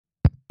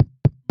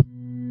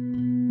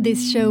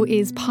This show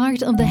is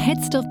part of the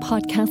Head Stuff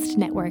Podcast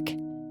Network.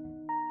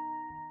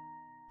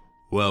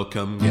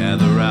 Welcome,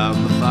 gather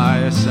round the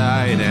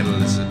fireside and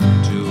listen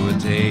to a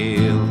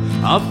tale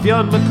of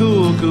Fionn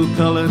McCool,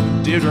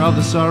 Cullen, Deirdre of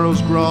the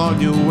Sorrows,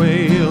 Grainne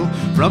Whale.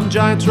 From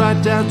giants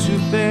right down to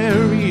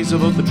fairies,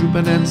 of both the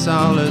trooping and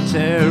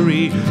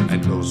solitary,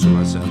 and ghosts who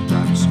are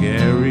sometimes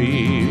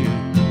scary.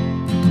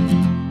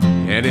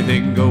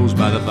 Anything goes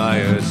by the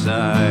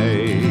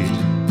fireside.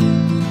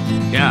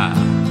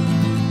 Yeah.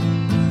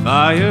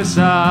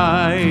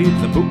 Fireside,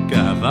 the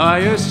Puka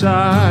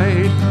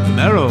fireside, the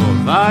Marrow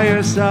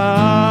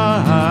fireside.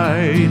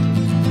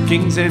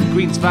 Kings and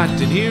queens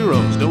fighting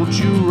heroes, don't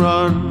you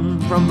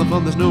run from the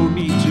fun, there's no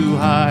need to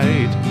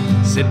hide.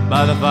 Sit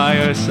by the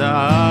fireside.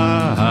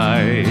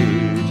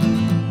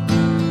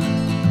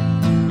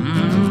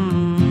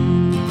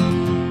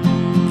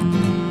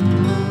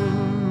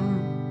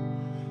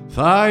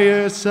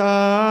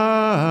 Fireside.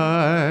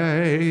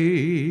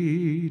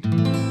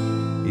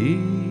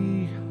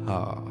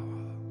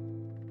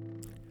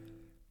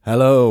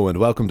 Hello and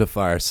welcome to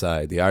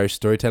Fireside, the Irish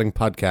storytelling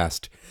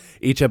podcast.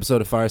 Each episode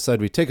of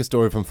Fireside, we take a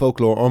story from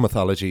folklore or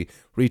mythology,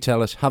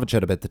 retell it, have a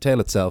chat about the tale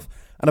itself,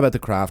 and about the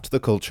craft, the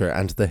culture,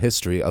 and the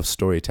history of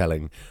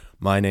storytelling.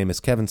 My name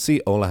is Kevin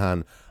C.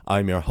 Olahan.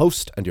 I'm your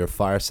host and your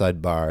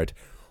Fireside Bard.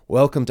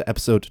 Welcome to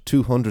episode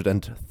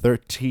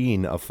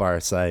 213 of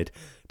Fireside.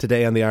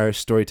 Today on the Irish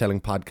storytelling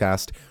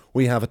podcast,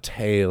 we have a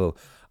tale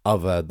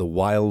of the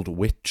wild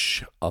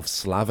witch of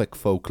Slavic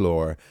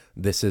folklore.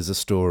 This is a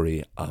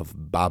story of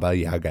Baba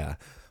Yaga.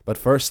 But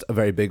first, a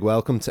very big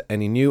welcome to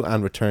any new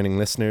and returning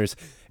listeners.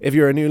 If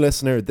you're a new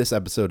listener, this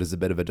episode is a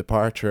bit of a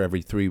departure.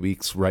 Every 3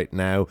 weeks right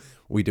now,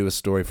 we do a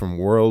story from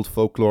world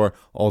folklore,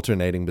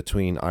 alternating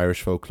between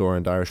Irish folklore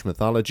and Irish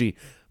mythology.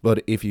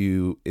 But if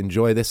you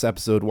enjoy this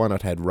episode, why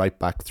not head right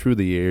back through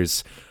the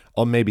years,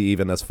 or maybe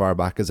even as far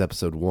back as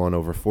episode 1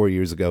 over 4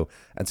 years ago,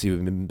 and see what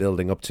we've been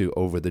building up to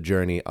over the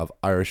journey of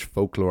Irish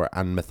folklore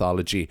and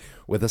mythology,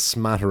 with a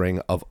smattering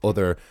of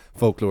other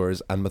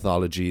folklores and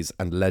mythologies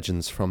and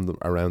legends from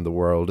around the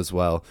world as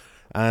well.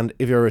 And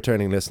if you're a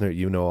returning listener,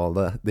 you know all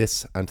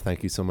this, and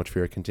thank you so much for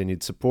your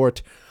continued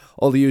support.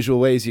 All the usual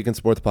ways you can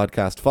support the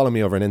podcast: follow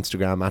me over on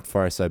Instagram at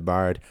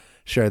FiresideBard,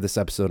 share this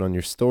episode on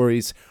your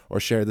stories, or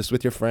share this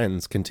with your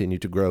friends. Continue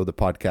to grow the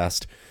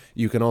podcast.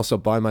 You can also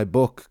buy my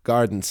book,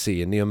 Garden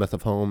Sea, A Neo-Myth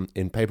of Home,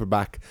 in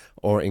paperback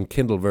or in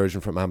Kindle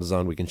version from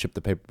Amazon. We can ship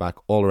the paperback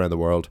all around the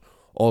world.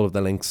 All of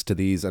the links to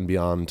these and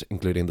beyond,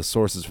 including the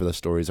sources for the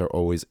stories, are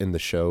always in the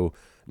show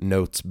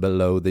notes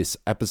below this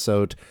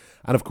episode.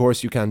 And of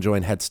course, you can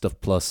join Headstuff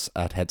Plus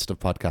at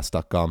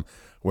headstuffpodcast.com,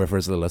 where for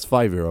as little as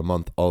 €5 a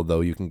month,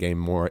 although you can gain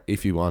more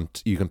if you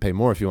want, you can pay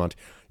more if you want,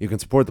 you can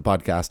support the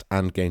podcast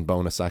and gain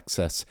bonus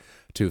access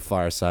to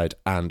Fireside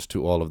and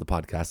to all of the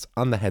podcasts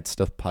on the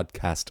Headstuff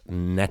Podcast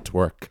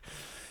Network.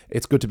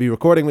 It's good to be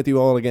recording with you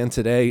all again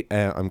today.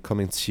 I'm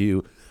coming to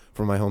you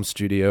from my home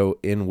studio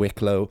in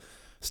Wicklow,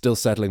 still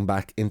settling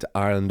back into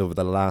Ireland over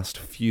the last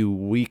few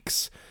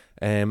weeks.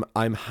 I'm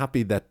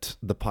happy that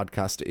the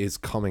podcast is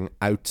coming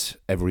out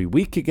every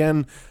week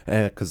again,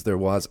 because there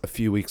was a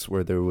few weeks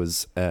where there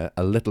was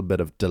a little bit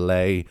of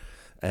delay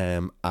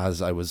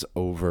as I was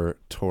over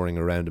touring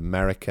around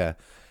America.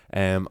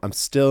 I'm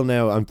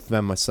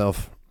found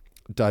myself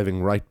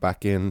diving right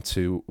back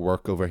into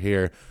work over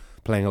here,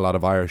 playing a lot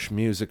of Irish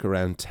music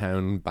around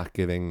town, back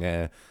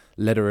giving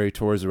literary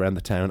tours around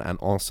the town, and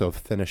also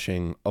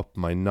finishing up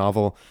my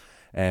novel,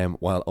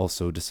 while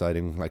also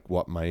deciding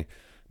what my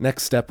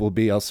next step will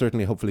be. I'll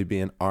certainly hopefully be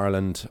in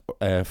Ireland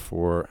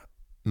for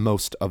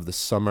most of the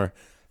summer,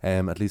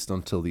 at least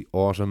until the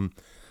autumn,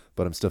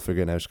 but I'm still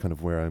figuring out kind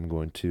of where I'm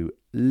going to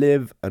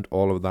live and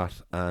all of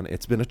that. And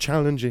it's been a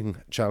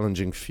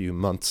challenging few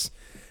months,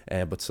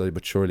 but slowly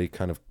but surely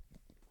kind of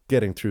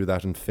getting through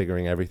that and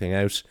figuring everything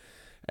out.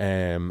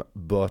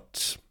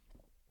 But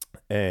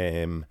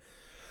I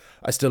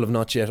still have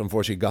not yet,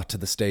 unfortunately, got to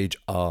the stage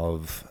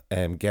of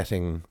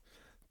getting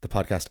the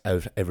podcast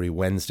out every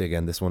Wednesday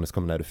again. This one is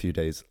coming out a few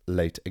days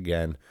late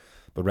again,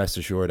 but rest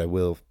assured I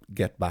will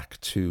get back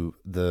to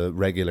the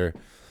regular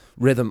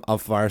rhythm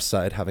of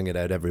Fireside, having it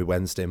out every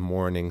Wednesday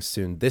morning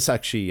soon. This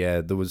actually,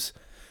 the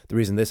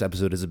reason this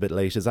episode is a bit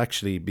late is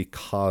actually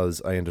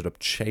because I ended up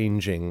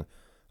changing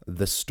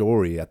the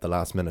story at the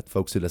last minute.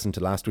 Folks who listened to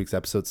last week's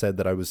episode said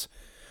that I was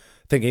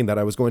thinking that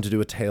I was going to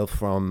do a tale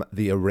from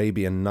the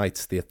Arabian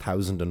Nights, the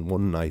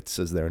 1001 Nights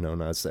as they're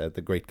known as,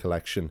 the great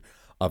collection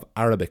of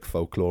Arabic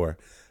folklore,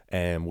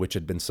 which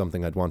had been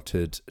something I'd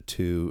wanted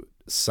to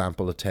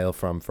sample a tale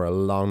from for a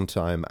long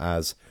time,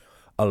 as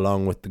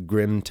along with the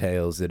Grimm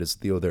tales, it is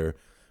the other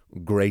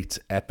great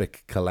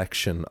epic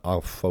collection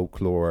of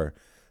folklore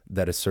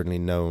that is certainly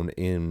known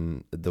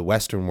in the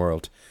Western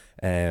world,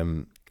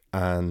 and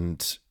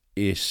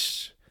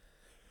it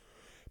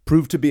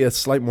proved to be a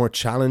slight more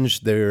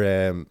challenge.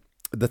 The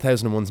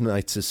 1001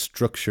 Nights is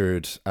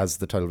structured, as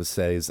the title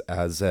says,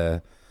 as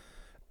the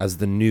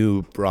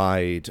new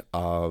bride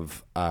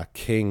of a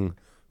king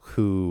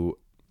who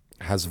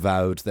has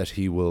vowed that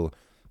he will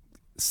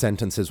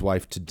sentence his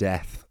wife to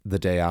death the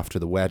day after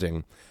the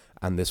wedding,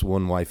 and this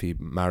one wife he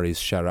marries,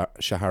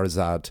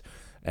 Shahrazad,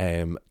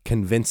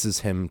 convinces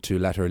him to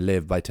let her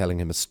live by telling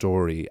him a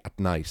story at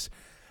night.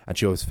 And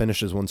she always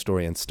finishes one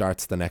story and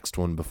starts the next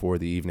one before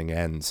the evening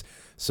ends,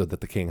 so that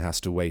the king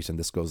has to wait, and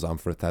this goes on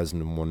for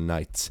 1001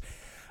 nights.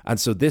 And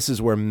so this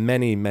is where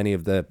many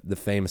of the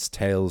famous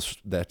tales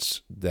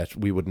that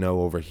we would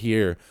know over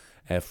here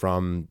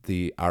from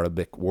the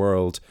Arabic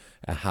world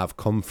have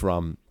come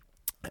from.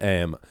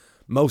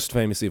 Most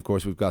famously, of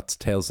course, we've got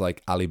tales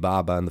like Ali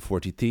Baba and the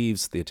 40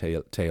 Thieves, the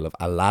tale of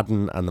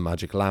Aladdin and the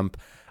Magic Lamp,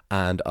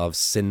 and of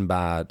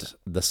Sinbad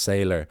the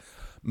Sailor.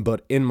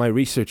 But in my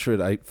research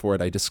for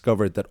it, I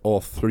discovered that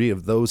all three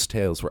of those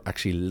tales were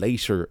actually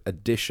later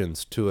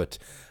additions to it,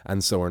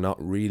 and so are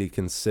not really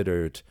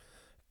considered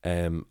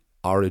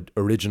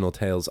original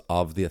tales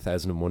of the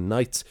 1001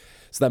 Nights.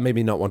 So that made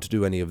me not want to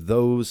do any of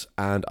those.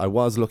 And I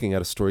was looking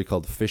at a story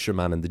called The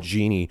Fisherman and the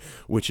Genie,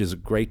 which is a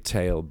great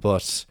tale,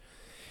 but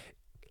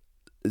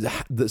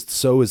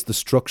so is the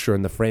structure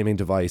and the framing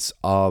device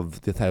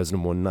of the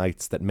 1001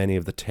 Nights, that many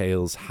of the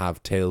tales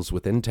have tales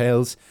within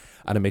tales,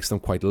 and it makes them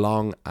quite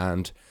long,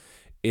 and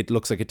it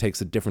looks like it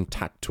takes a different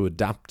tack to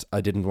adapt.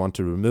 I didn't want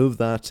to remove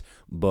that,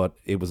 but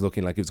it was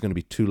looking like it was going to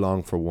be too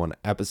long for one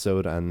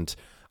episode, and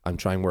I'm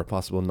trying where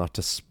possible not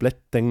to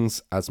split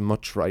things as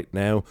much right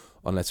now,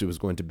 unless it was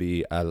going to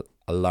be a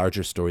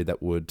larger story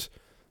that would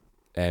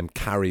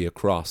carry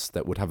across,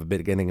 that would have a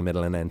beginning, a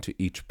middle, and end to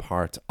each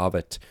part of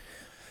it.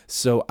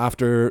 So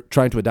after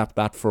trying to adapt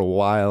that for a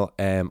while,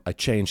 I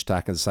changed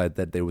tack and decided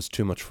that there was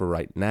too much for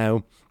right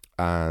now,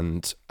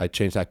 and I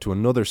changed tack to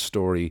another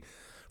story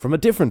from a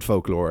different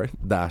folklore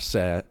that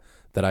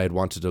I had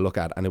wanted to look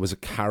at, and it was a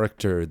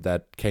character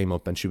that came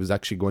up, and she was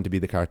actually going to be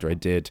the character I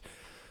did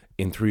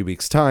in 3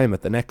 weeks' time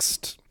at the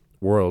next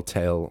World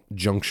Tale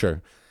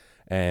juncture.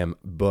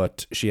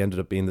 But she ended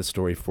up being the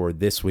story for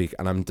this week,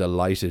 and I'm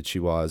delighted she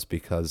was,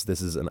 because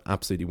this is an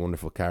absolutely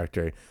wonderful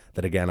character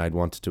that, again, I'd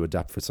wanted to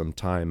adapt for some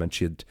time, and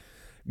she had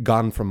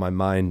gone from my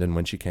mind, and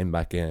when she came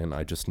back in,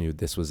 I just knew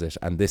this was it.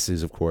 And this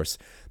is, of course,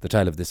 the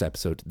title of this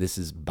episode. This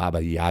is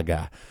Baba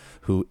Yaga,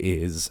 who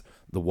is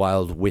the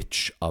wild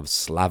witch of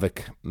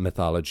Slavic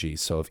mythology,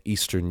 so of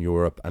Eastern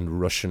Europe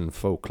and Russian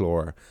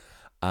folklore.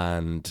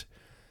 And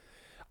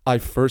I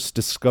first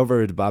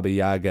discovered Baba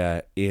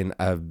Yaga in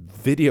a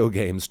video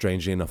game,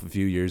 strangely enough, a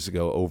few years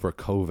ago over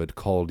COVID,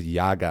 called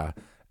Yaga,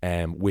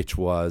 which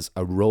was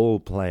a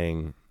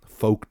role-playing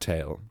folk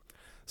tale.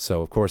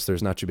 So, of course,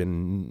 there's naturally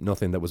been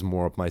nothing that was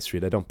more up my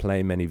street. I don't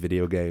play many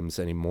video games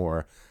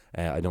anymore.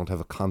 I don't have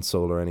a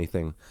console or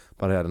anything,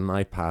 but I had an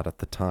iPad at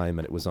the time,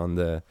 and it was on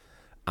the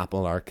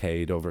Apple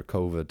Arcade over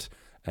COVID.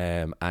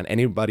 And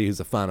anybody who's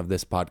a fan of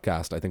this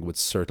podcast, I think, would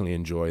certainly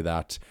enjoy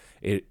that.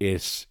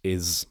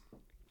 The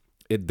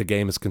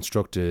game is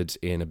constructed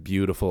in a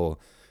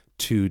beautiful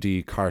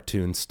 2D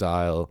cartoon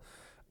style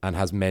and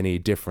has many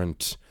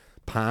different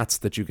paths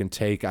that you can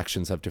take.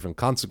 Actions have different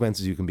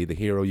consequences. You can be the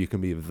hero, you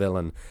can be a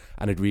villain,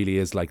 and it really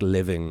is like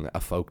living a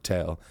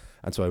folktale.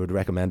 And so I would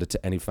recommend it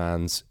to any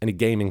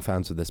gaming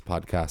fans of this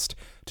podcast,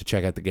 to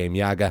check out the game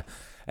Yaga.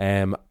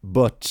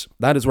 But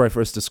that is where I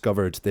first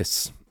discovered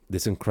this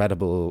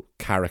incredible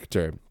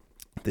character,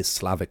 this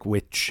Slavic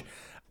witch.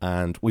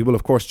 And we will,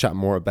 of course, chat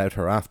more about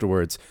her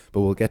afterwards,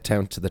 but we'll get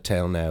down to the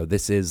tale now.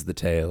 This is the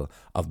tale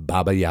of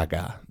Baba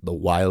Yaga, the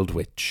wild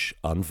witch,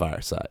 on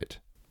Fireside.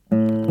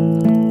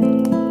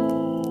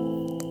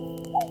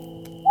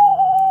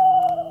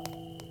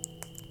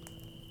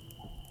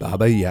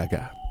 Baba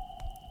Yaga.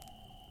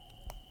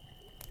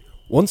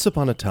 Once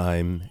upon a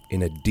time,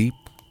 in a deep,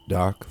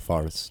 dark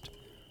forest,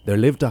 there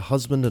lived a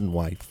husband and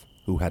wife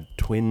who had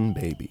twin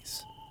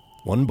babies,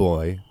 one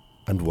boy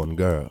and one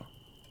girl.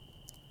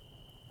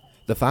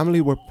 The family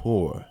were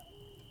poor,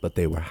 but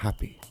they were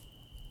happy.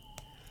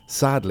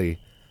 Sadly,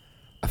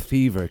 a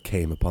fever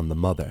came upon the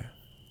mother,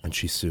 and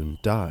she soon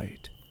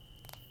died.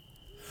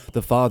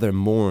 The father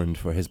mourned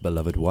for his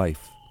beloved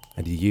wife,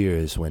 and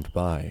years went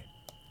by.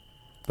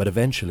 But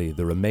eventually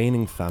the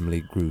remaining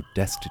family grew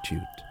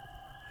destitute,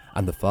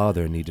 and the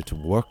father needed to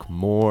work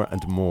more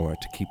and more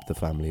to keep the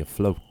family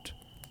afloat.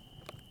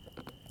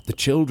 The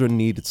children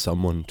needed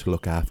someone to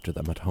look after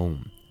them at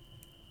home,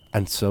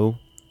 and so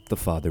the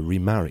father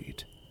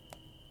remarried.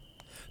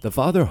 The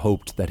father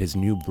hoped that his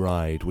new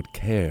bride would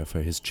care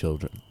for his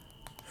children,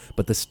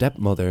 but the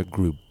stepmother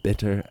grew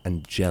bitter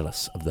and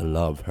jealous of the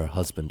love her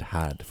husband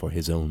had for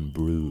his own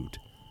brood.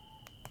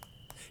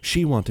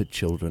 She wanted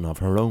children of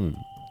her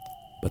own,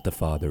 but the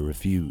father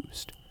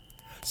refused,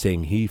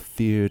 saying he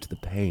feared the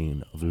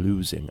pain of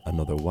losing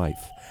another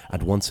wife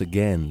and once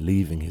again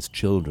leaving his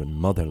children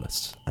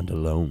motherless and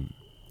alone.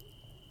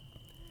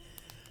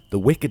 The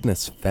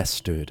wickedness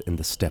festered in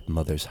the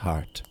stepmother's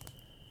heart,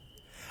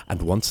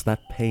 and once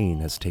that pain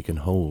has taken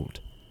hold,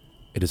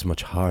 it is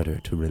much harder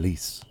to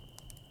release.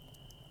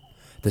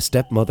 The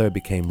stepmother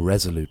became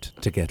resolute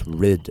to get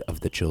rid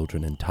of the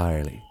children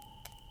entirely,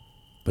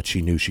 but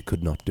she knew she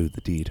could not do the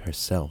deed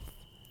herself.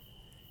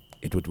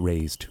 It would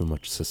raise too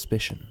much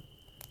suspicion.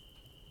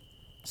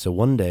 So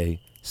one day,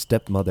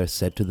 stepmother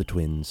said to the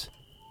twins,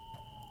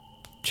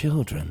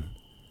 "Children,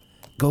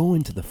 go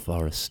into the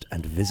forest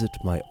and visit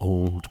my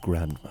old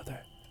grandmother.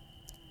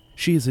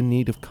 She is in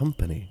need of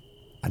company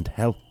and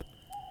help,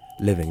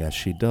 living as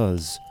she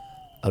does,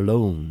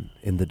 alone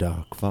in the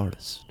dark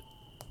forest.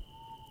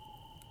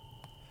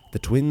 The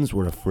twins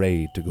were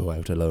afraid to go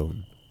out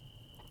alone,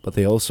 but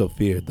they also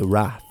feared the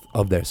wrath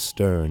of their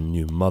stern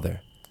new mother,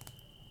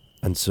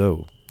 and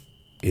so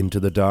into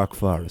the dark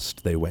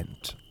forest they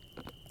went.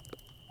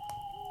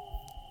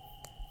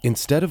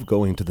 Instead of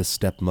going to the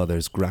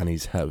stepmother's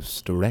granny's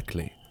house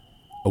directly,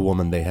 a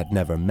woman they had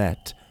never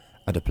met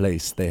and a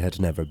place they had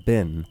never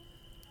been,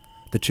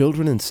 the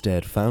children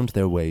instead found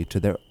their way to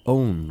their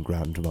own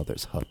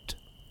grandmother's hut.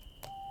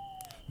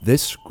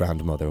 This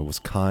grandmother was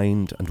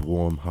kind and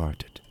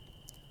warm-hearted.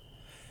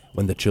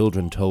 When the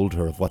children told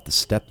her of what the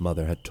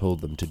stepmother had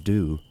told them to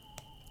do,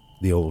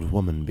 the old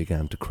woman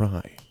began to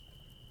cry.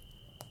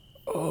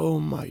 "Oh,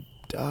 my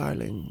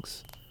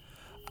darlings,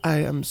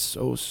 I am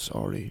so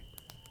sorry.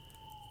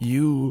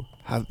 You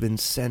have been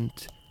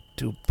sent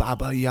to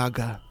Baba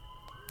Yaga,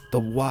 the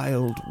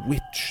wild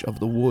witch of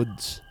the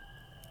woods.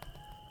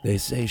 They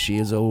say she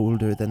is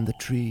older than the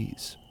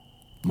trees,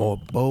 more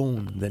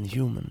bone than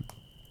human.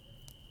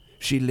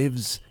 She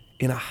lives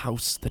in a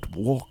house that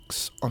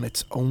walks on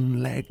its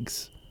own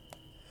legs,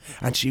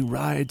 and she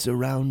rides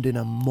around in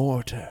a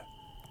mortar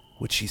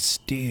which she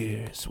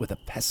steers with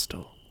a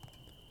pestle.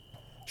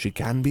 She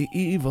can be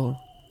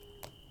evil,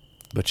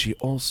 but she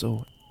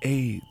also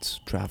aids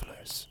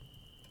travelers.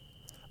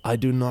 I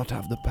do not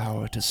have the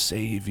power to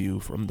save you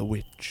from the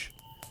witch,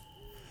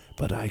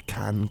 but I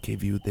can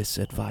give you this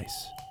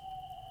advice.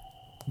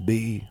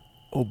 Be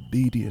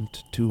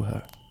obedient to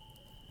her,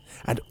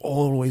 and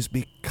always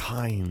be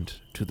kind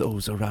to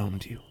those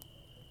around you,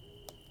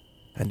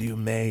 and you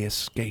may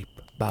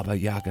escape Baba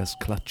Yaga's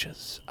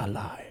clutches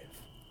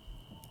alive."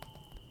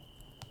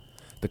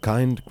 The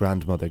kind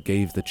grandmother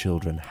gave the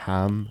children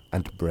ham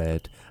and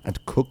bread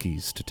and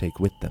cookies to take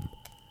with them,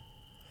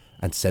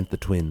 and sent the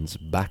twins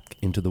back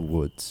into the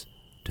woods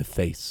to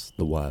face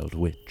the wild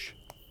witch.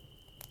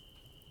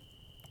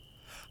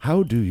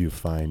 How do you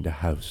find a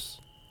house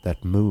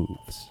that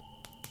moves?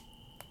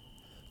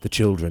 The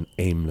children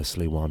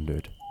aimlessly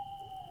wandered,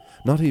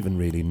 not even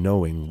really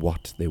knowing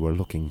what they were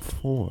looking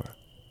for.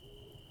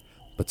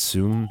 But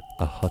soon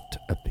a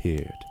hut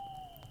appeared,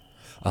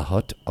 a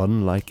hut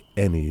unlike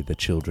any the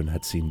children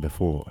had seen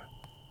before.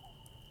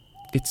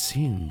 It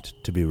seemed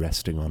to be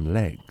resting on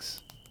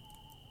legs,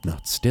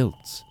 not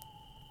stilts,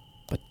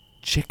 but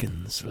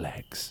chickens'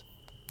 legs.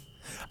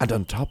 And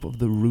on top of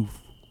the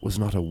roof was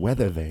not a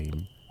weather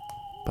vane,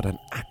 but an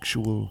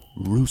actual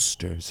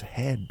rooster's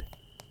head.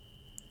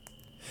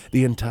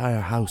 The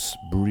entire house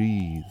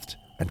breathed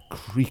and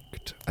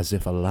creaked as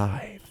if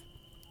alive,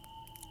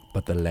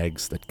 but the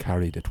legs that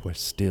carried it were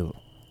still,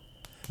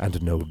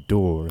 and no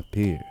door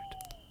appeared.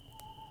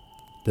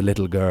 The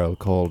little girl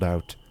called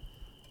out,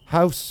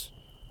 "House,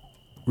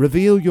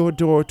 reveal your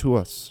door to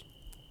us."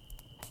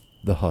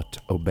 The hut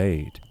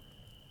obeyed,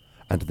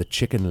 and the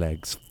chicken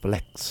legs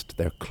flexed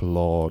their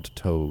clawed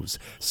toes,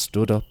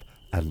 stood up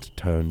and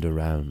turned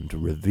around,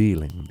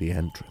 revealing the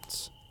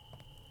entrance.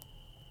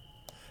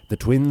 The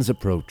twins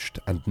approached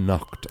and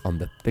knocked on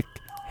the thick,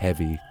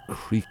 heavy,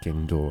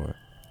 creaking door.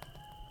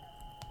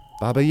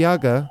 "Baba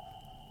Yaga,"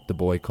 the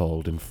boy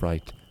called in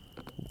fright,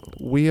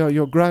 "we are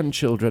your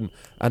grandchildren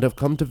and have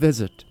come to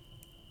visit."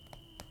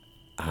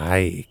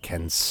 "I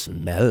can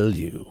smell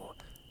you,"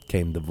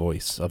 came the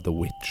voice of the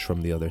witch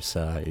from the other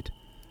side.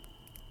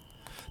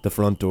 The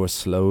front door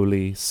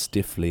slowly,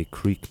 stiffly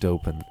creaked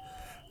open,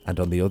 and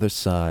on the other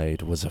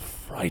side was a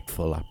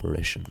frightful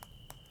apparition.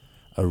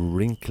 A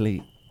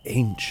wrinkly,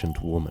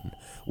 ancient woman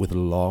with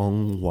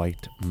long,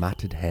 white,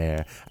 matted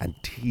hair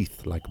and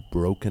teeth like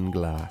broken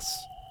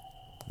glass.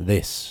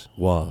 This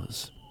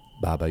was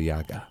Baba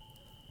Yaga.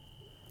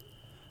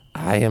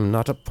 "I am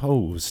not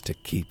opposed to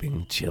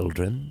keeping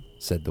children,"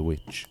 said the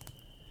witch,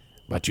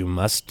 "but you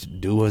must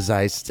do as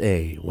I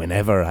say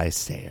whenever I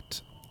say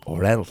it,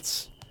 or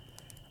else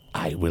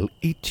I will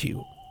eat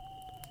you."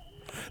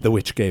 The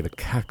witch gave a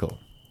cackle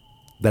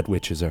that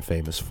witches are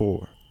famous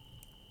for.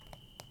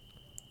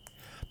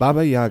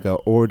 Baba Yaga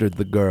ordered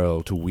the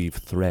girl to weave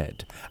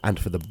thread and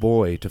for the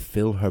boy to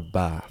fill her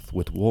bath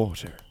with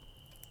water.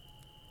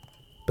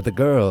 But the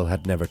girl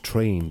had never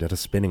trained at a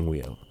spinning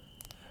wheel,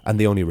 and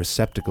the only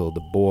receptacle the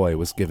boy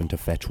was given to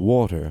fetch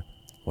water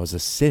was a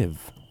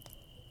sieve.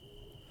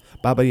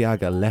 Baba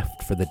Yaga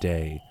left for the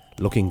day,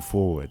 looking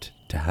forward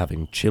to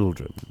having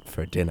children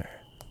for dinner.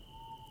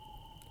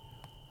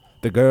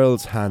 The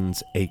girl's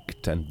hands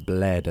ached and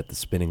bled at the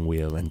spinning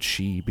wheel, and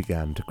she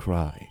began to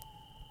cry.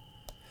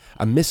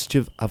 A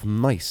mischief of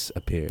mice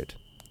appeared.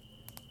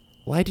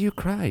 "Why do you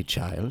cry,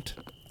 child?"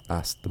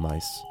 asked the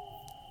mice.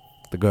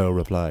 The girl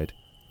replied,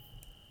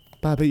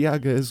 "Baba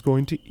Yaga is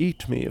going to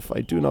eat me if I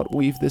do not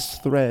weave this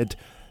thread,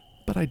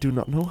 but I do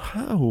not know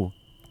how."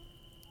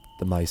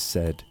 The mice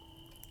said,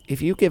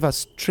 "If you give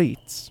us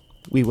treats,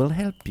 we will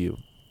help you."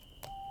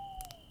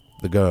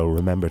 The girl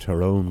remembered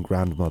her own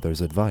grandmother's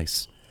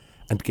advice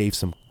and gave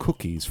some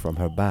cookies from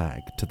her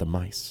bag to the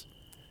mice,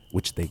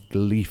 which they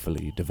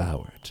gleefully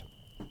devoured.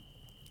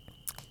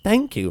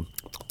 "Thank you,"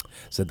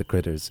 said the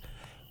critters.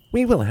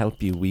 "We will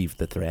help you weave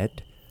the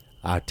thread.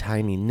 Our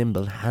tiny,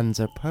 nimble hands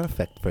are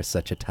perfect for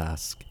such a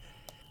task.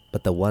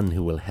 But the one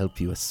who will help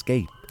you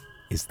escape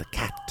is the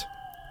cat."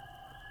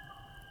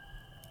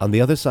 On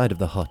the other side of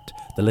the hut,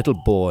 the little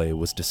boy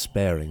was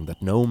despairing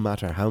that no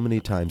matter how many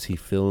times he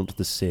filled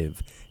the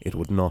sieve, it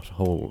would not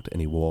hold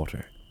any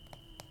water.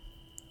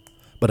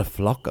 But a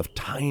flock of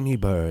tiny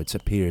birds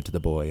appeared to the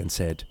boy and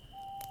said,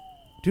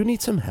 "Do you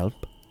need some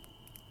help?"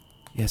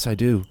 "Yes, I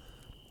do.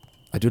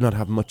 I do not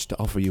have much to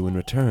offer you in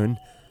return,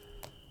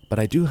 but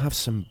I do have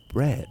some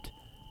bread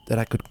that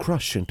I could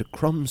crush into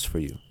crumbs for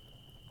you."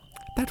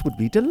 "That would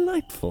be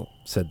delightful,"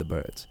 said the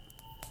birds.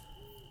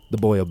 The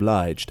boy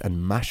obliged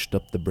and mashed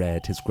up the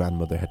bread his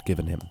grandmother had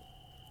given him.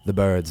 The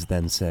birds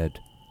then said,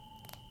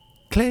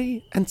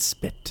 "Clay and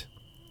spit,"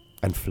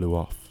 and flew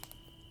off.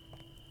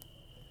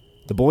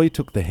 The boy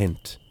took the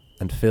hint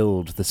and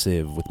filled the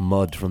sieve with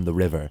mud from the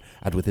river,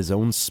 and with his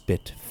own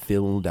spit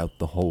filled out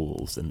the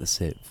holes in the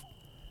sieve.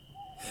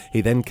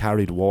 He then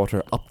carried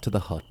water up to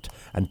the hut,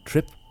 and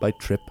trip by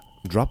trip,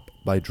 drop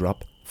by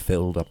drop,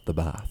 filled up the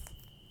bath.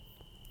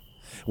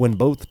 When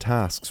both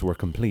tasks were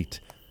complete,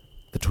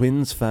 the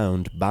twins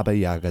found Baba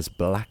Yaga's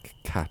black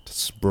cat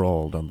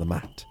sprawled on the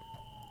mat.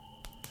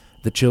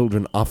 The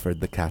children offered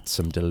the cat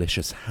some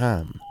delicious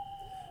ham,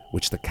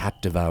 which the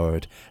cat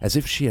devoured as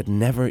if she had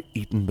never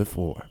eaten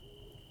before.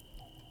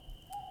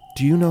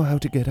 "Do you know how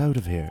to get out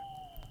of here?"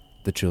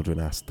 the children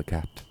asked the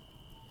cat.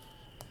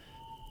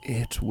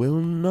 "It will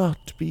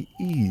not be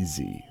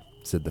easy,"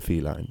 said the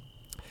feline.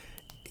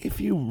 "If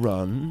you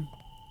run,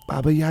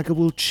 Baba Yaga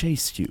will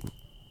chase you.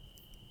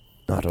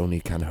 Not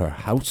only can her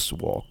house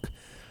walk,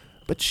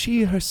 but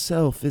she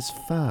herself is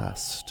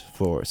fast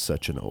for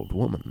such an old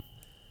woman.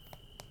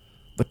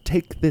 But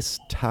take this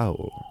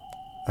towel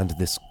and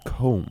this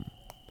comb.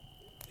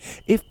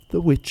 If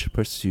the witch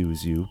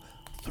pursues you,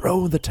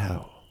 throw the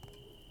towel,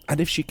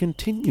 and if she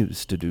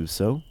continues to do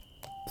so,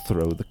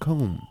 throw the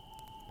comb.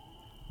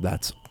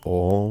 That's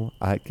all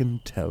I can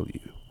tell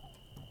you."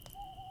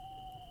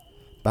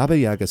 Baba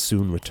Yaga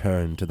soon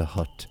returned to the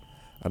hut,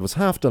 and was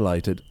half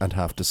delighted and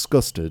half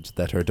disgusted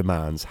that her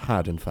demands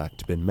had in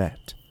fact been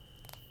met.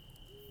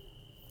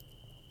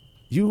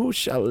 "You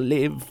shall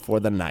live for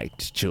the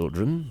night,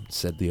 children,"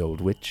 said the old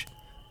witch,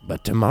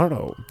 "but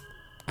tomorrow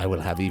I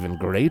will have even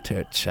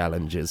greater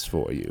challenges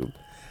for you,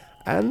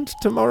 and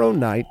tomorrow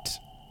night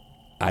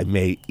I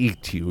may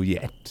eat you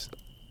yet."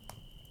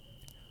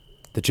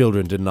 The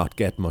children did not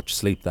get much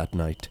sleep that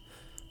night,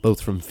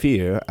 both from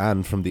fear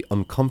and from the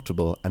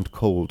uncomfortable and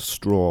cold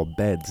straw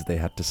beds they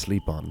had to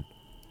sleep on.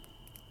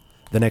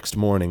 The next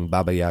morning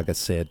Baba Yaga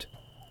said,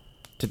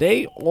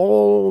 "Today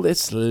all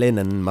this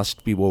linen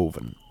must be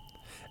woven,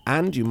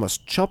 and you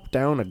must chop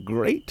down a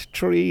great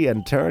tree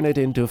and turn it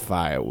into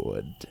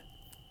firewood.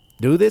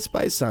 Do this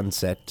by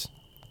sunset,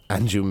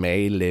 and you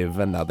may live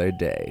another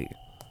day."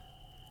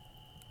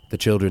 The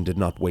children did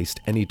not waste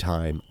any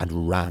time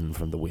and ran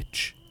from the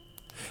witch.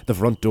 The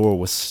front door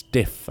was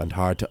stiff and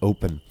hard to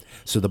open,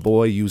 so the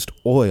boy used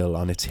oil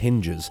on its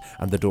hinges,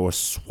 and the door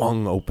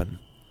swung open.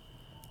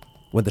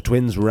 When the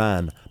twins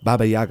ran,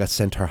 Baba Yaga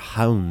sent her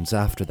hounds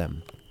after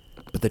them,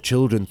 but the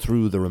children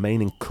threw the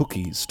remaining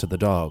cookies to the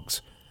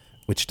dogs,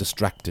 which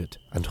distracted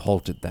and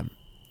halted them.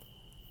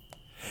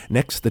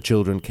 Next the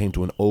children came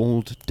to an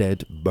old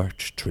dead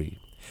birch tree,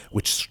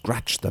 which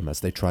scratched them as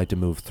they tried to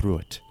move through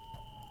it.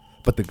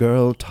 But the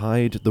girl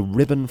tied the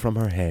ribbon from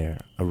her hair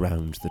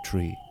around the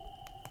tree.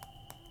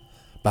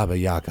 Baba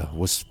Yaga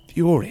was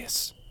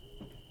furious.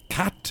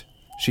 "Cat,"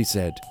 she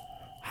said,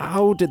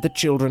 "how did the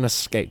children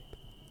escape?"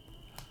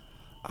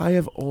 "I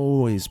have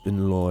always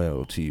been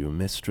loyal to you,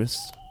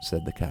 mistress,"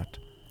 said the cat,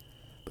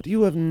 "but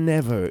you have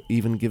never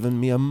even given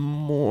me a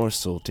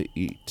morsel to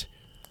eat.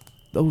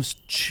 Those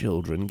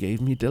children gave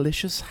me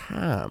delicious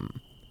ham."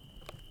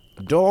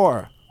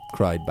 "Door!"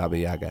 cried Baba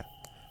Yaga.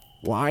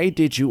 "Why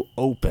did you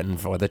open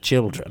for the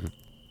children?"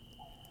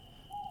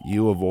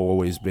 "You have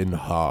always been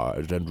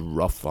hard and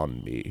rough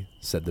on me,"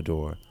 said the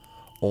door,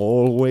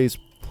 "always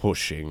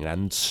pushing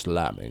and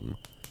slamming.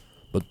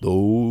 But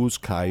those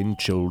kind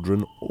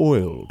children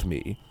oiled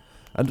me,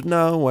 and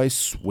now I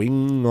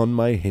swing on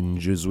my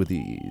hinges with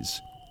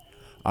ease.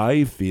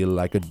 I feel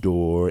like a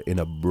door in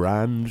a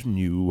brand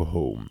new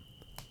home."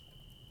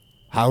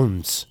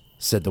 "Hounds,"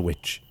 said the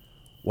witch,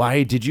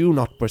 "why did you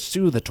not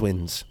pursue the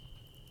twins?"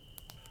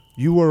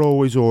 "You are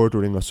always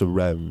ordering us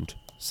around,"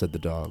 said the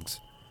dogs,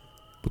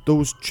 "but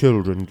those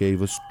children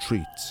gave us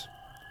treats."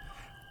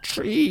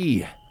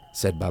 "Tree,"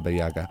 said Baba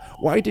Yaga,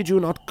 "why did you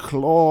not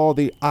claw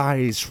the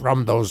eyes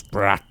from those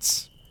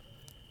brats?"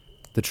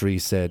 The tree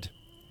said,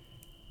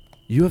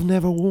 "You have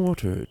never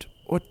watered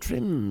or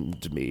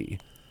trimmed me,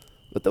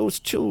 but those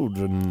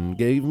children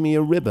gave me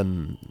a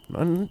ribbon,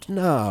 and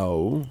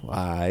now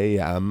I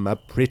am a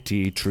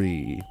pretty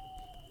tree."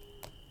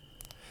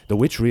 The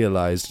witch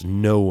realized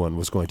no one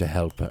was going to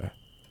help her.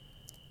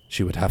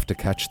 She would have to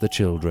catch the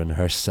children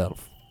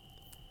herself.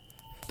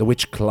 The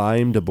witch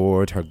climbed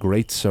aboard her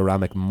great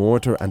ceramic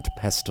mortar and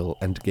pestle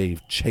and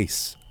gave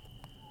chase.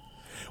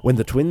 When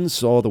the twins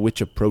saw the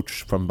witch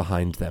approach from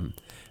behind them,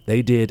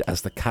 they did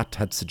as the cat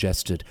had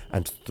suggested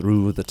and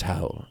threw the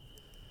towel.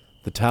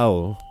 The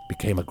towel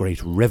became a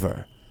great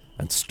river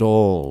and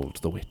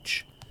stalled the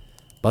witch,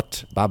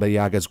 but Baba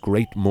Yaga's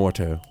great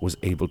mortar was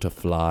able to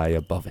fly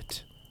above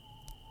it.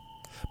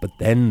 But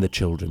then the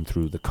children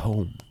threw the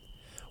comb,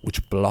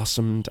 which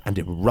blossomed and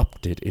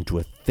erupted into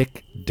a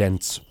thick,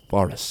 dense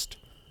forest.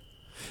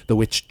 The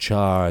witch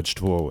charged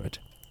forward,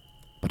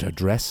 but her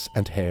dress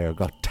and hair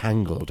got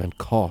tangled and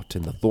caught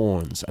in the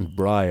thorns and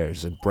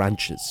briars and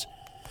branches.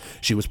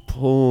 She was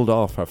pulled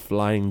off her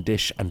flying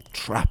dish and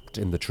trapped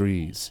in the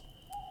trees.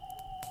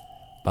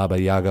 Baba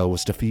Yaga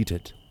was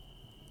defeated,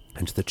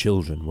 and the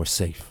children were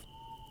safe.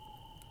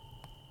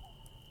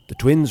 The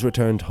twins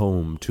returned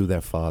home to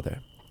their father.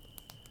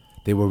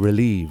 They were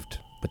relieved,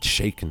 but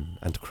shaken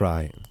and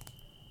crying.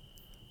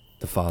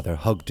 The father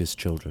hugged his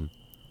children.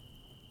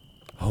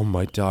 "Oh,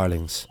 my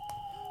darlings,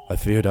 I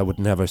feared I would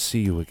never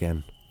see you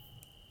again.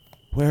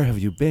 Where have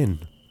you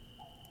been?"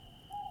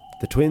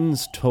 The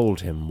twins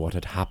told him what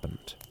had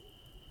happened.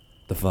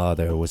 The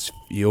father was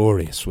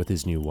furious with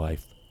his new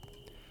wife.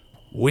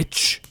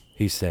 "Witch,"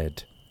 he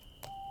said.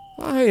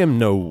 "I am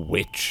no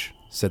witch,"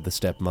 said the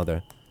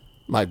stepmother.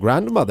 "My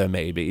grandmother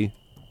may be,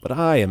 but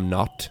I am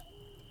not."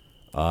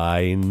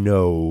 "I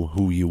know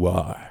who you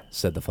are,"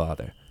 said the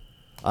father.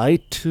 "I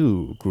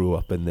too grew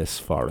up in this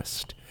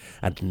forest,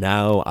 and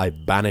now I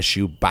banish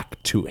you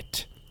back to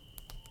it."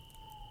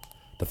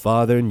 The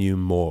father knew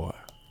more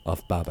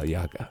of Baba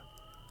Yaga,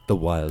 the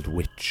wild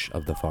witch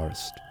of the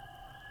forest.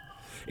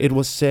 It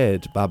was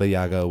said Baba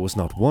Yaga was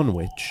not one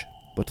witch,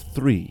 but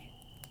three.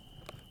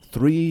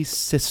 3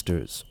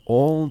 sisters,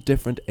 all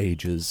different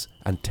ages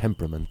and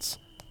temperaments,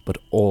 but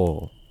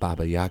all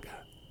Baba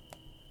Yaga.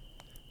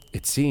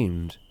 It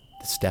seemed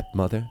the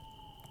stepmother,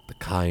 the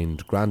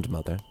kind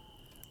grandmother,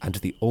 and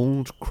the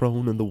old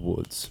crone in the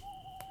woods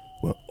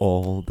were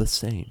all the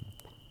same.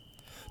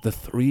 The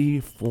 3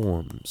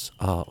 forms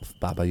of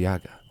Baba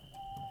Yaga,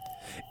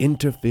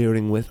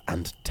 interfering with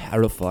and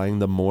terrifying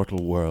the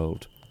mortal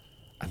world,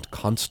 and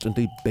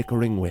constantly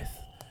bickering with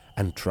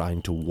and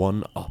trying to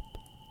one-up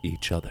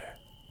each other.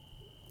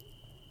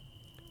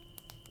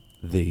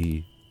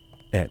 The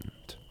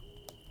end.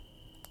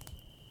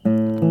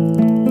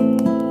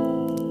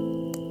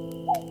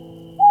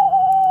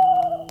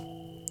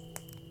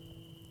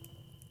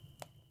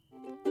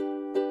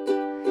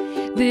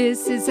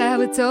 This is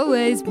how it's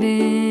always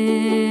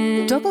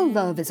been. Double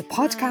Love is a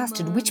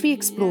podcast in which we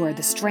explore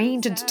the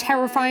strange and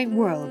terrifying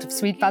world of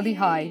Sweet Valley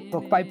High,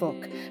 book by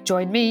book.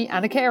 Join me,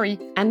 Anna Carey.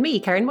 And me,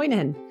 Karen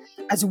Moynihan.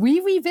 As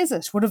we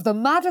revisit one of the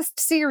maddest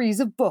series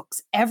of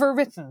books ever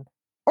written,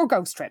 or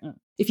ghostwritten.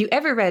 If you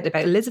ever read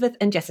about Elizabeth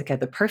and Jessica,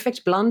 the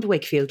perfect blonde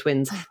Wakefield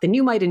twins, then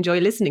you might enjoy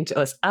listening to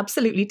us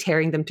absolutely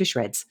tearing them to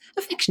shreds.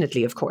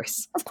 Affectionately, of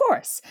course. Of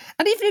course.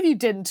 And even if you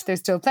didn't, there's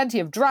still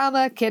plenty of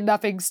drama,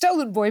 kidnapping,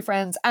 stolen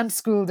boyfriends, and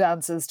school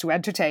dances to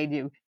entertain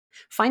you.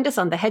 Find us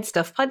on the Head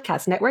Stuff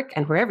Podcast Network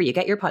and wherever you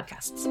get your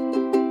podcasts.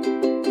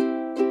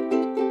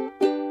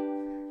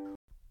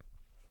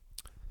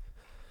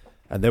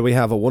 And there we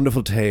have a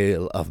wonderful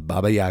tale of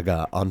Baba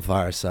Yaga on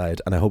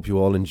Fireside, and I hope you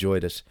all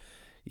enjoyed it.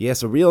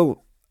 Yes, a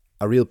real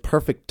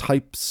perfect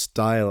type,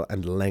 style,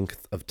 and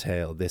length of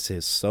tale. This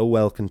is so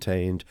well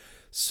contained,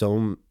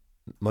 so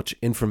much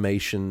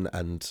information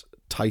and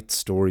tight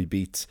story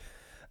beats.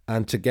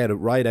 And to get it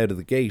right out of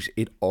the gate,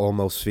 it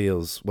almost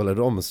feels, well,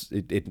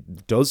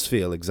 it does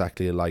feel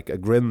exactly like a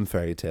Grimm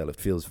fairy tale. It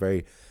feels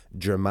very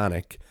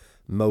Germanic,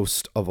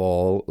 most of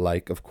all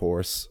like, of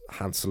course,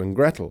 Hansel and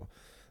Gretel,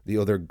 the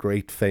other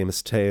great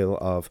famous tale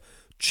of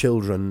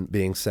children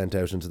being sent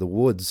out into the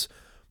woods,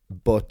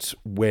 but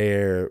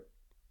where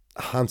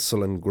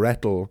Hansel and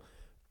Gretel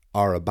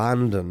are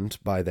abandoned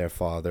by their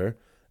father,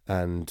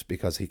 and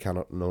because he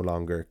cannot no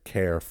longer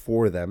care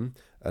for them,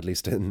 at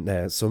least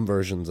in some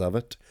versions of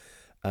it,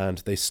 and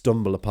they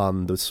stumble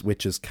upon this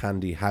witch's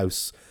candy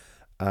house,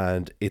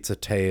 and it's a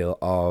tale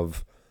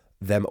of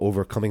them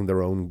overcoming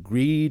their own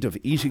greed of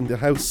eating the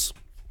house.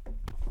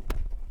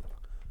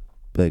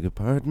 Beg your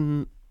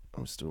pardon,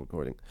 I'm still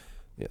recording.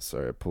 Yes,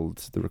 sorry, I pulled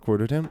the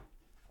recorder down.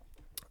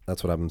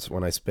 That's what happens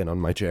when I spin on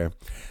my chair.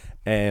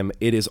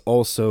 It is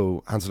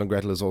also, Hansel and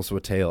Gretel is also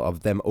a tale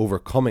of them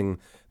overcoming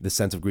the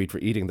sense of greed for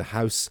eating the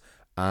house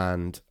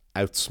and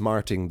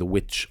outsmarting the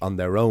witch on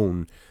their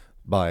own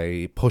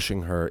by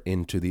pushing her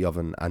into the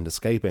oven and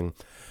escaping.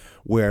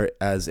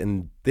 Whereas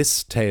in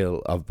this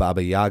tale of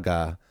Baba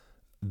Yaga,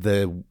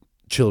 the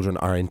children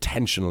are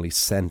intentionally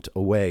sent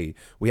away.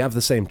 We have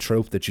the same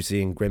trope that you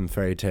see in Grimm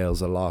fairy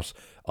tales a lot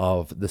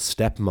of the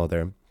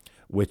stepmother,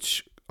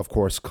 which of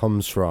course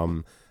comes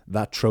from,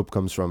 that trope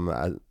comes from,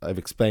 I've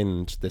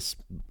explained this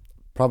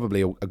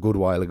probably a good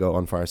while ago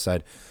on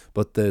Fireside,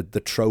 but the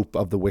trope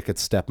of the wicked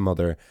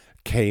stepmother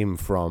came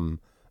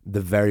from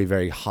the very,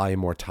 very high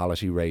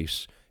mortality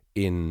rate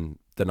in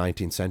the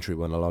 19th century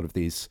when a lot of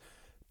these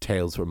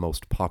tales were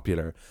most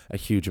popular, a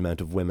huge amount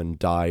of women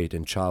died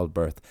in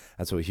childbirth,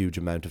 and so a huge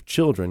amount of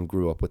children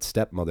grew up with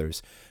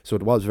stepmothers. So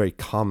it was very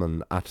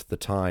common at the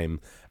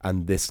time,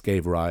 and this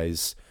gave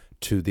rise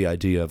to the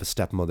idea of a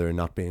stepmother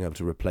not being able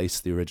to replace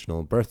the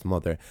original birth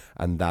mother,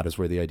 and that is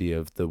where the idea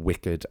of the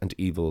wicked and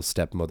evil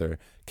stepmother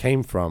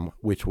came from,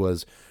 which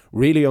was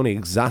really only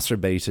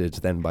exacerbated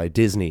then by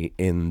Disney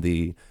in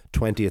the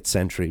 20th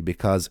century,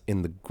 because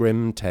in the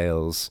Grimm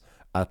tales,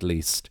 at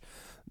least,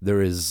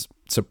 there is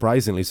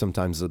surprisingly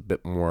sometimes a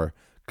bit more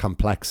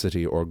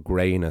complexity or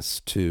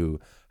greyness to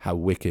how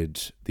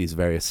wicked these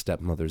various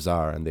stepmothers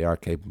are, and they are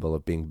capable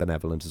of being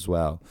benevolent as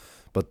well.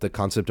 But the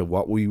concept of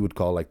what we would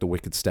call like the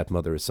wicked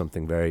stepmother is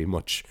something very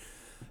much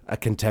a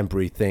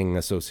contemporary thing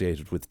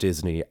associated with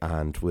Disney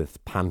and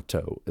with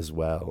Panto as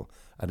well,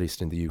 at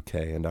least in the UK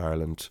and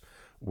Ireland,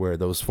 where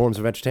those forms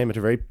of entertainment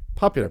are very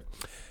popular.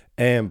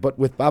 But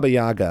with Baba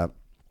Yaga,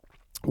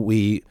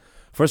 we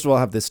first of all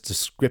have this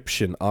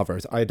description of her.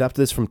 I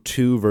adapted this from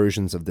two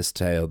versions of this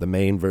tale. The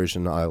main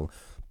version I'll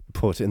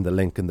put in the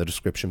link in the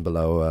description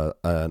below,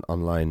 an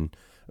online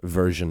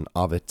version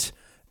of it.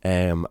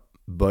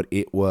 But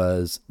it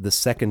was the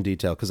second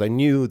detail, because I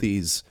knew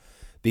these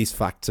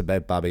facts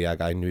about Baba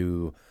Yaga. I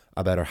knew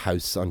about her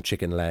house on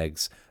chicken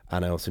legs,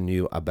 and I also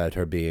knew about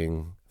her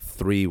being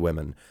 3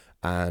 women.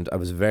 And I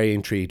was very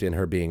intrigued in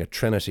her being a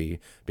trinity,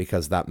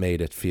 because that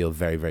made it feel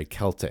very, very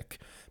Celtic,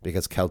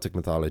 because Celtic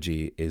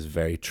mythology is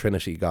very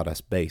trinity goddess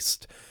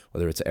based,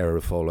 whether it's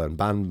Erifola and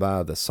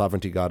Banba, the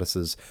sovereignty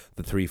goddesses,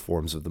 the 3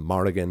 forms of the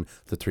Morrigan,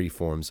 the 3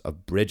 forms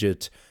of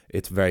Bridget.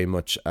 It's very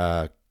much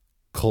a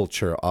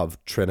culture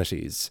of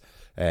trinities,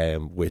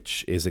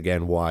 which is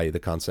again why the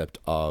concept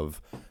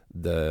of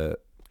the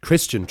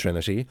Christian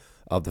Trinity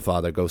of the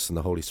Father, Ghost and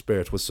the Holy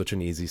Spirit was such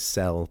an easy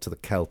sell to the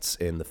Celts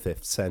in the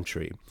 5th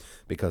century,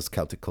 because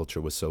Celtic culture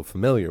was so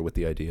familiar with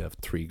the idea of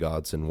 3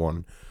 gods in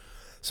one.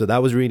 So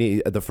that was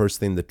really the first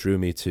thing that drew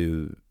me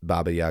to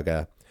Baba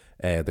Yaga,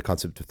 the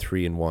concept of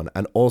 3 in 1,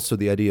 and also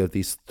the idea of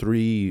these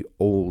 3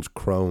 old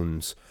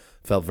crones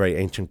felt very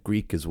ancient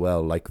Greek as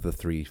well, like the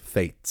 3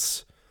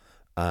 fates.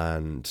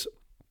 And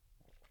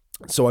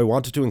so I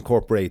wanted to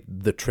incorporate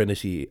the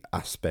Trinity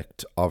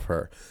aspect of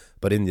her.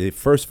 But in the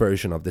first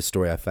version of this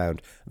story, I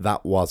found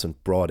that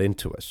wasn't brought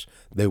into it.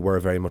 They were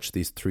very much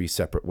these 3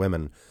 separate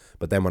women.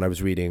 But then when I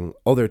was reading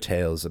other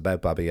tales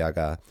about Baba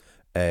Yaga,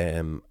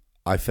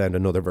 I found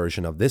another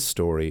version of this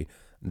story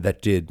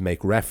that did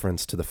make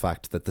reference to the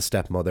fact that the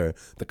stepmother,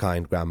 the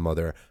kind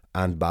grandmother,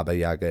 and Baba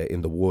Yaga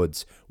in the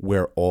woods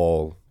were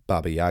all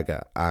Baba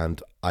Yaga.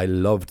 And I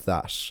loved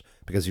that,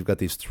 because you've got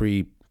these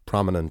 3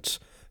 prominent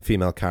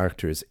female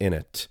characters in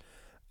it,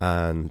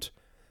 and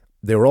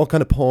they were all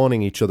kind of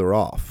pawning each other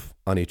off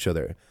on each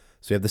other.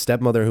 So you have the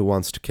stepmother who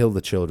wants to kill the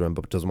children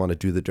but doesn't want to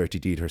do the dirty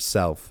deed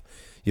herself.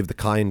 You have the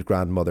kind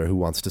grandmother who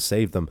wants to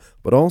save them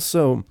but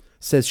also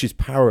says she's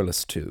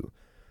powerless to.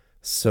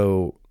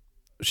 So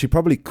she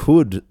probably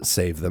could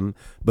save them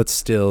but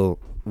still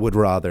would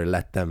rather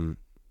let them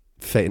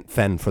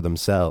fend for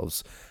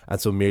themselves, and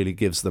so merely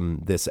gives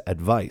them this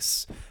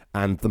advice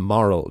and the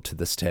moral to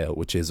this tale,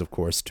 which is of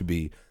course to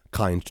be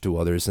kind to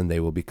others and they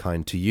will be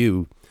kind to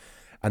you.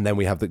 And then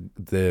we have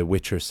the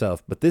witch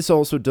herself. But this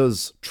also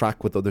does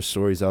track with other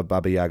stories of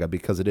Baba Yaga,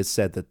 because it is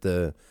said that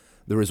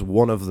there is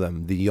one of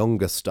them, the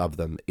youngest of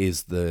them,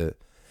 is the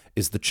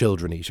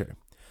children eater.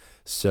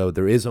 So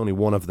there is only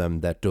one of them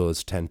that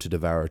does tend to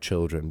devour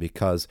children,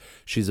 because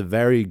she's a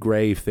very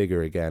grey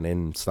figure again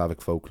in Slavic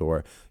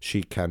folklore.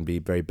 She can be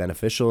very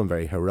beneficial and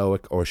very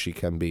heroic, or she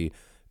can be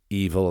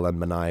evil and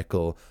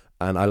maniacal.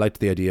 And I liked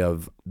the idea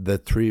of the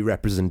 3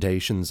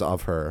 representations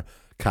of her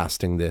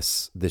casting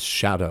this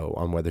shadow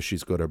on whether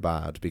she's good or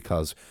bad,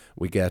 because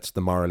we get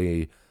the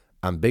morally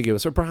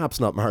ambiguous, or perhaps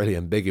not morally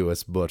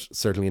ambiguous, but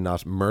certainly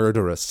not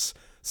murderous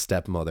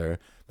stepmother,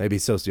 maybe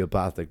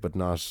sociopathic but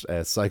not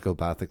a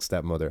psychopathic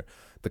stepmother,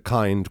 the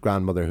kind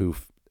grandmother who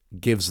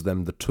gives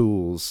them the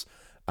tools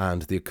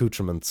and the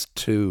accoutrements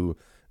to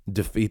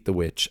defeat the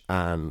witch,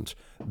 and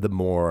the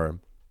more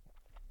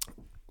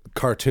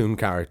cartoon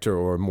character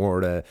or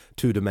more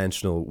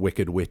two-dimensional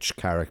wicked witch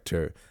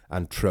character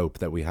and trope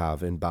that we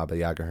have in Baba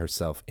Yaga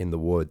herself in the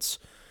woods.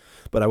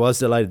 But I was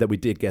delighted that we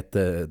did get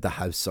the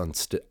house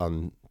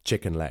on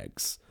chicken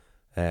legs,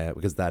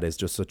 because that is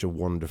just such a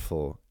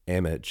wonderful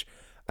image.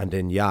 And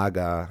in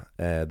Yaga,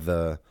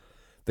 the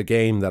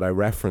game that I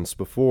referenced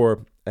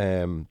before,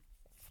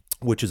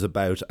 which is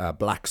about a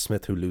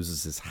blacksmith who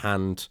loses his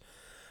hand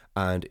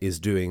and is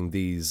doing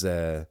these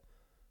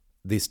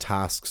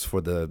tasks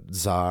for the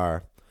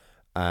Tsar.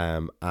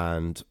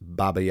 And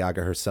Baba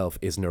Yaga herself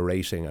is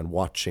narrating and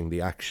watching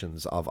the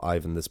actions of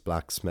Ivan, this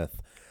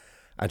blacksmith,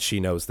 and she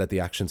knows that the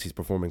actions he's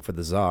performing for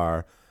the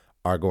Tsar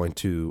are going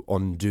to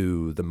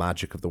undo the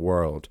magic of the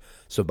world.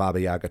 So Baba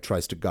Yaga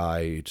tries to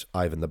guide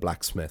Ivan the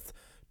blacksmith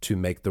to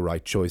make the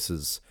right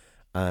choices,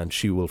 and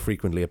she will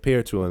frequently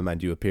appear to him,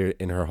 and you appear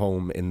in her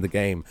home in the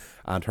game,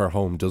 and her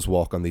home does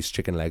walk on these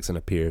chicken legs and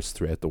appears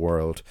throughout the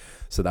world.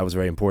 So that was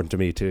very important to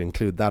me to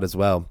include that as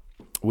well,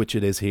 which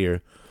it is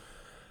here.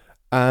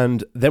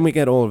 And then we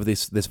get all of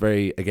this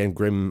very, again,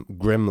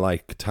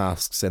 grim-like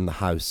tasks in the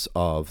house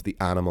of the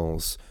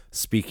animals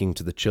speaking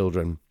to the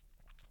children.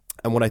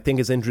 And what I think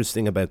is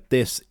interesting about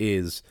this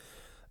is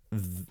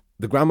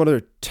the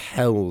grandmother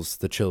tells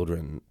the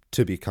children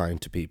to be kind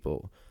to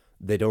people.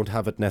 They don't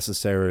have it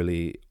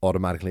necessarily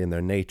automatically in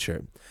their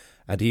nature.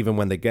 And even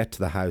when they get to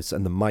the house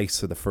and the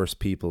mice are the first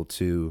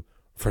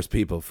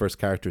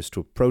characters to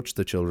approach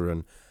the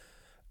children,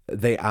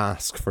 they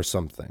ask for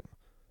something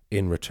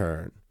in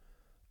return.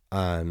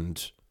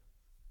 And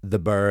the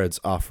birds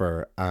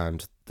offer,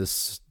 and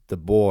the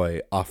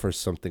boy offers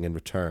something in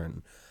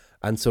return.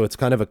 And so it's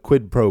kind of a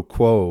quid pro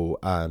quo,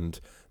 and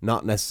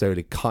not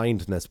necessarily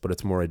kindness, but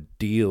it's more a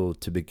deal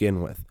to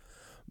begin with.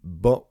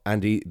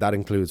 That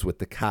includes with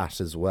the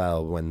cat as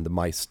well, when the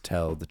mice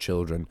tell the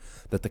children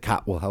that the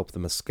cat will help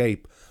them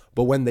escape.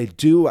 But when they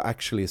do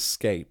actually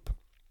escape,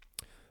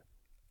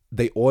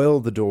 they oil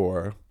the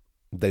door,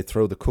 they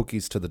throw the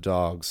cookies to the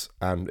dogs,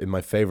 and in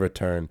my favourite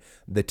turn,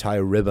 they tie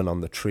a ribbon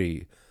on the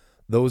tree.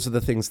 Those are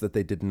the things that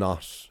they did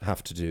not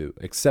have to do,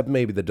 except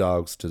maybe the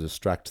dogs to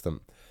distract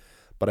them.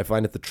 But I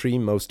find it the tree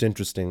most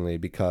interestingly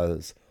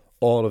because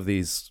all of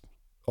these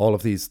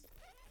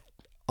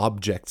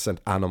objects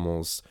and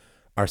animals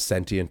are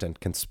sentient and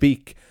can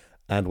speak.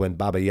 And when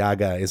Baba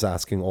Yaga is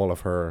asking all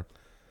of her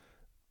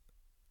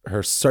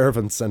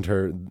servants and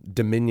her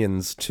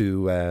dominions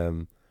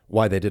to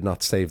why they did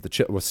not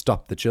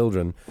stop the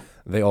children,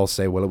 they all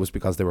say, well, it was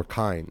because they were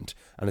kind.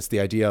 And it's the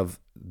idea of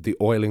the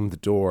oiling the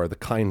door, the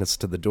kindness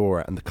to the door,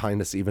 and the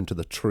kindness even to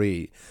the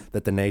tree,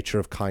 that the nature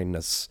of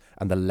kindness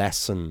and the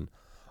lesson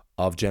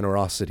of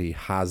generosity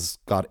has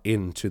got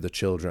into the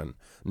children,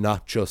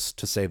 not just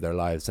to save their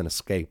lives and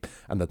escape,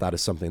 and that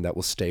is something that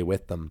will stay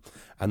with them.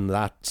 And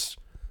that,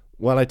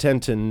 while I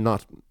tend to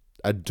not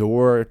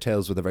adore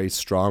tales with a very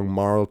strong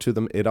moral to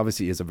them, it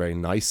obviously is a very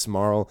nice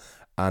moral,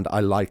 and I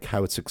like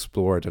how it's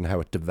explored and how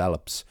it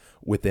develops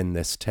within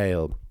this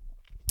tale.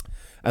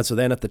 And so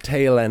then at the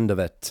tail end of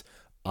it,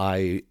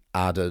 I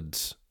added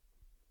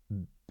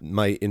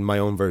in my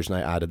own version,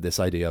 I added this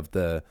idea of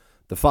the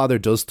father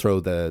does throw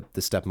the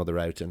stepmother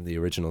out in the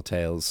original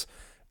tales,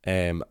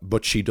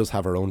 but she does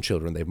have her own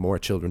children. They have more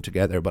children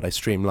together, but I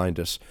streamlined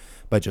it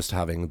by just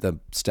having the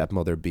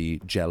stepmother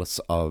be jealous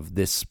of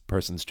this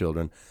person's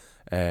children,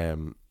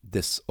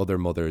 this other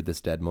mother,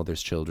 this dead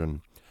mother's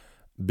children,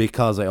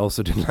 because I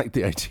also didn't like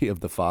the idea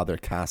of the father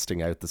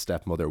casting out the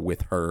stepmother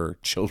with her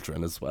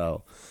children as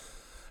well.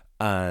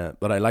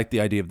 But I like the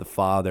idea of the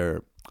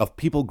father, of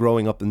people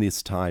growing up in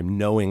this time,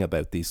 knowing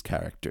about these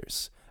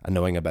characters and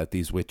knowing about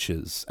these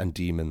witches and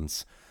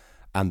demons,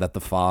 and that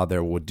the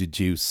father would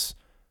deduce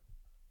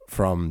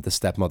from the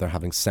stepmother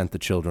having sent the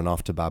children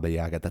off to Baba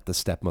Yaga that the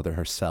stepmother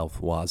herself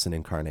was an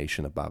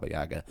incarnation of Baba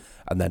Yaga.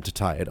 And then to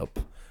tie it up,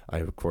 I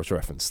of course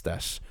referenced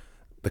that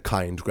the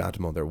kind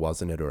grandmother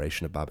was an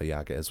iteration of Baba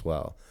Yaga as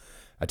well.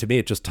 And to me,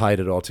 it just tied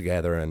it all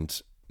together and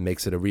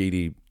makes it a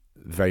really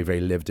very,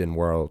 very lived-in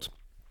world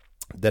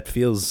that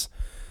feels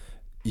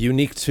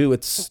unique to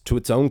its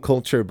own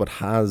culture, but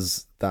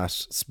has that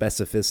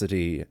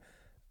specificity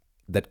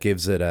that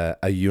gives it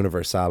a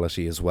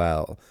universality as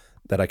well,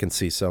 that I can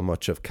see so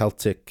much of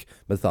Celtic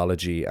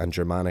mythology and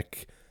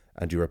Germanic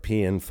and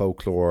European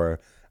folklore,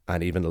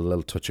 and even a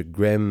little touch of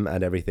Grimm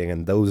and everything.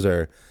 And those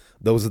are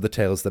the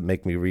tales that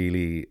make me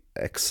really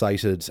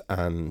excited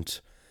and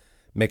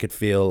make it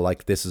feel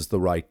like this is the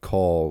right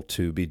call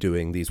to be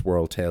doing these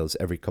world tales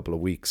every couple of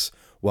weeks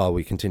while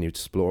we continue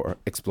to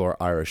explore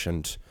Irish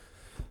and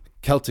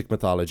Celtic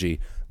mythology,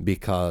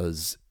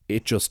 because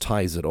it just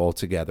ties it all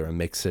together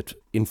and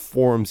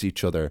informs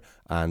each other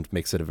and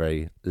makes it a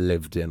very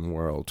lived-in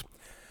world.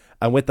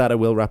 And with that, I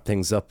will wrap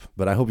things up,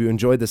 but I hope you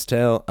enjoyed this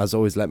tale. As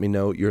always, let me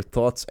know your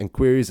thoughts and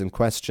queries and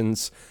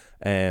questions.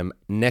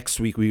 Next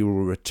week, we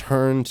will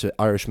return to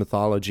Irish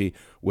mythology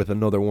with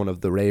another one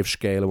of the Rave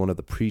Scale, one of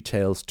the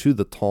pre-tales to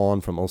the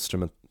Táin from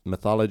Ulster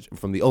mythology,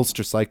 from the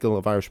Ulster cycle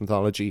of Irish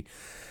mythology.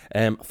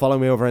 Follow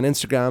me over on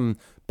Instagram,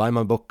 buy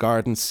my book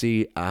Garden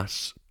Sea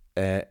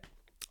in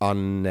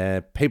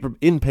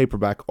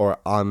paperback or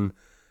on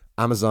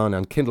Amazon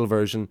and Kindle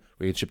version,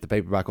 where you can ship the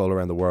paperback all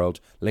around the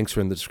world. Links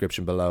are in the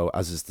description below,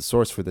 as is the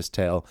source for this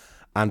tale,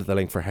 and the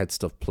link for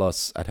Headstuff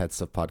Plus at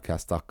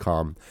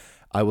headstuffpodcast.com.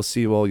 I will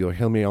see you all. You'll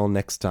hear me all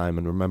next time.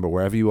 And remember,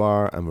 wherever you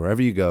are and wherever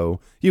you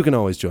go, you can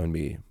always join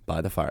me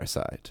by the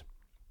fireside.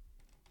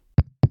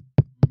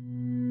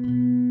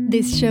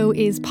 This show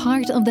is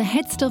part of the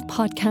Headstuff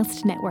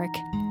Podcast Network,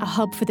 a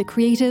hub for the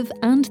creative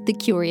and the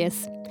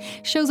curious.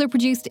 Shows are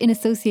produced in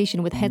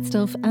association with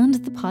Headstuff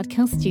and the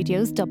Podcast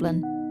Studios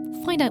Dublin.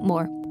 Find out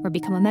more or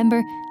become a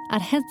member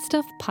at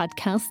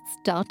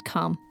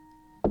headstuffpodcasts.com.